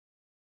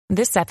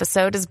This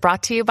episode is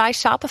brought to you by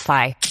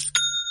Shopify.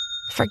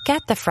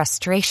 Forget the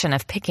frustration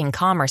of picking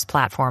commerce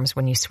platforms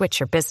when you switch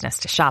your business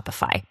to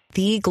Shopify,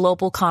 the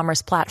global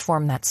commerce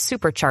platform that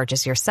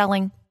supercharges your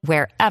selling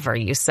wherever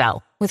you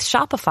sell. With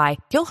Shopify,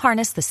 you'll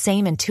harness the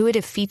same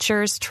intuitive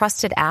features,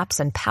 trusted apps,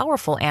 and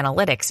powerful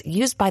analytics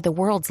used by the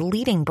world's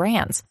leading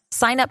brands.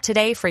 Sign up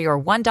today for your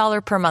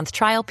 $1 per month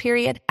trial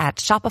period at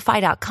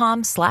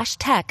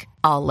shopify.com/tech,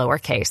 all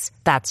lowercase.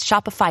 That's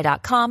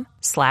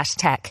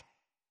shopify.com/tech.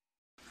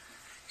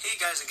 Hey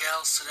guys and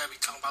gals, today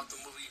we're talking about the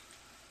movie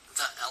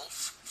The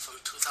Elf from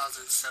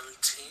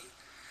 2017.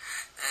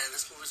 And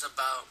this movie's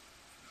about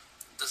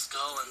this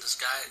girl and this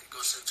guy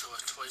goes into a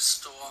toy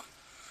store,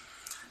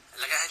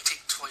 like an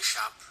antique toy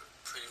shop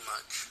pretty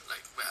much,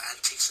 like with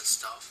antiques and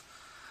stuff.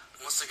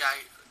 And once the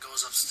guy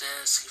goes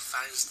upstairs, he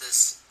finds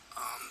this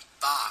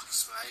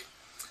box, right?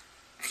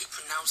 And he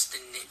pronounced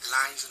the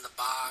lines in the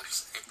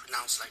box and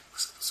pronounced like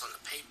what's on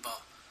the paper.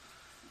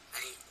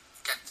 And he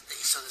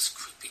saw this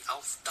creepy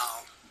elf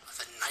doll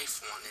with a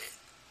knife on it.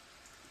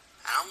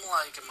 And I'm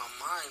like, in my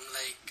mind,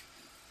 like,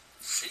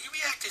 should you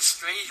be acting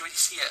strange when you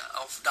see an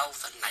elf doll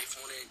with a knife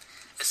on it?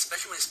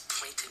 Especially when it's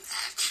pointing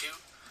at you.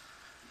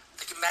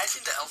 Like,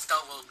 imagine the elf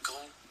doll with a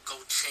gold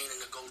chain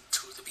and a gold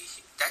tooth.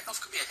 That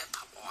elf could be a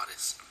hip-hop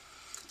artist.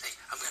 Like,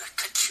 I'm gonna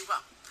cut you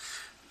up.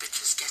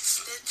 Bitches get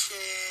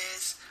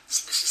snitches.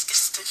 Snitches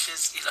get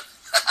stitches, you know.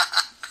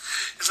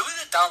 So when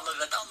that doll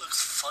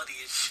looks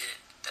funny as shit.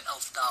 That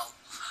elf doll.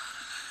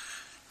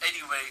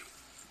 Anyway,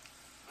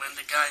 when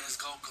the guy and his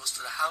girl goes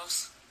to the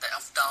house, the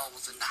elf doll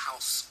was in the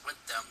house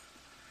with them.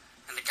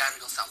 And the guy and the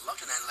girl start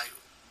looking at it like,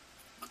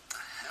 what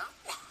the hell?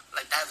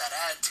 Like, they have that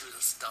attitude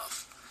and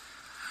stuff.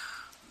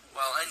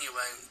 Well,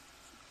 anyway,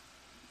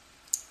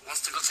 once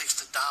the girl takes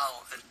the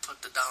doll and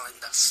put the doll in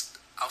the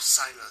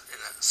outside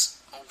in an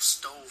old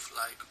stove,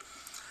 like,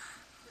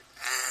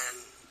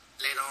 and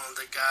later on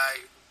the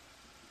guy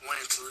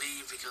wanted to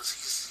leave because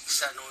he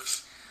started knowing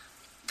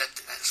that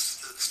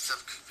some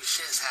creepy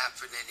shit is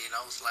happening, you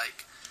know. It's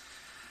like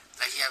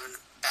he having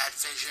bad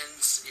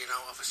visions, you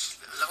know, it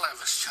looked like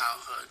of his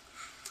childhood.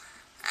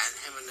 And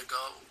him and the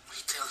girl,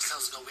 he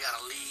tells the girl we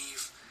gotta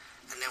leave.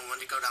 And then when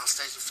they go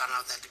downstairs, we found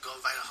out that the girl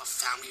invited her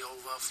family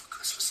over for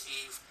Christmas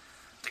Eve.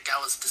 The guy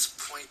was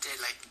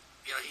disappointed, like,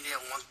 you know, he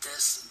didn't want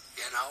this,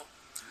 you know.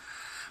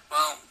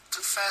 Well,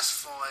 to fast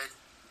forward,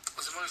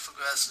 as the movie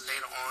progressed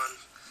later on,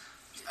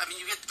 I mean,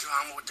 you get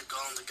drama with the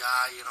girl and the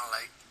guy, you know,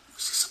 like,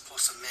 she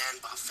supports a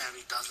man, but her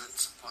family doesn't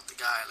support the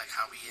guy, like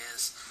how he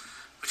is,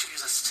 which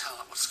gives us to tell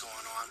what's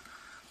going on.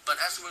 But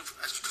as we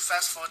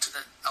fast forward to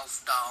the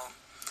elf doll,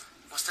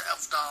 once the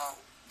elf doll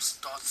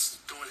starts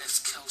doing his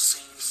kill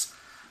scenes,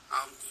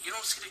 you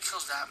don't see the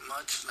kills that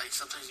much. Like,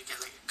 sometimes you get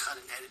like cut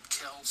and edit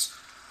kills,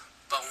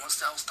 but once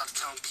the elf starts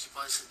killing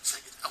people, it's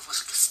like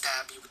Elvis can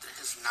stab you with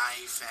his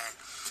knife, and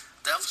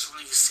the elf is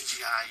really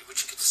CGI,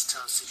 which you can just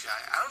tell is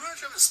CGI. I don't know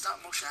if you have a stop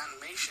motion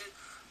animation,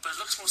 but it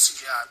looks more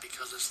CGI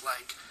because it's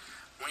like,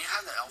 when you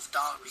have the elf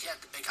doll, he had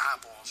the big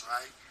eyeballs,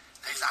 right?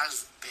 His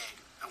eyes were big.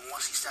 And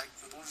once he started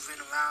moving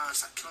around and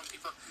started killing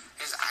people,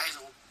 his eyes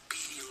were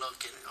beady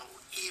looking and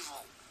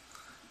evil,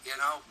 you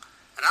know?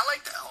 And I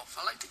like the elf.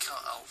 I like to kill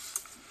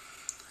elf.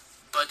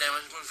 But then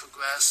when the movie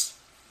progressed,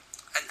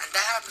 and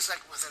that happens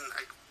like within,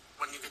 like,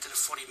 when you get to the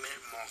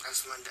 40-minute mark,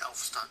 that's when the elf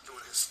start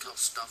doing his kill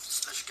stuff,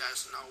 just to let you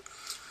guys know.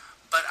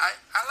 But I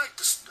like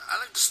the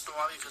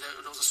story because there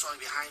was a story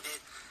behind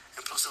it,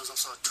 and plus there was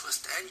also a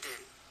twist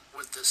ending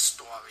with this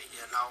story,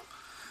 you know,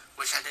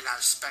 which I did not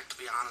expect, to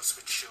be honest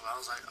with you. I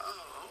was like,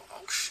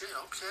 oh shit,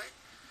 okay.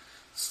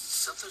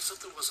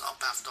 Something was up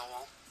after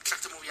all.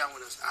 Check the movie out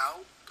when it's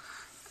out,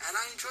 and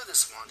I enjoyed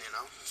this one, you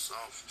know. So,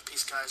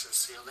 peace guys, and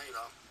see you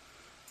later.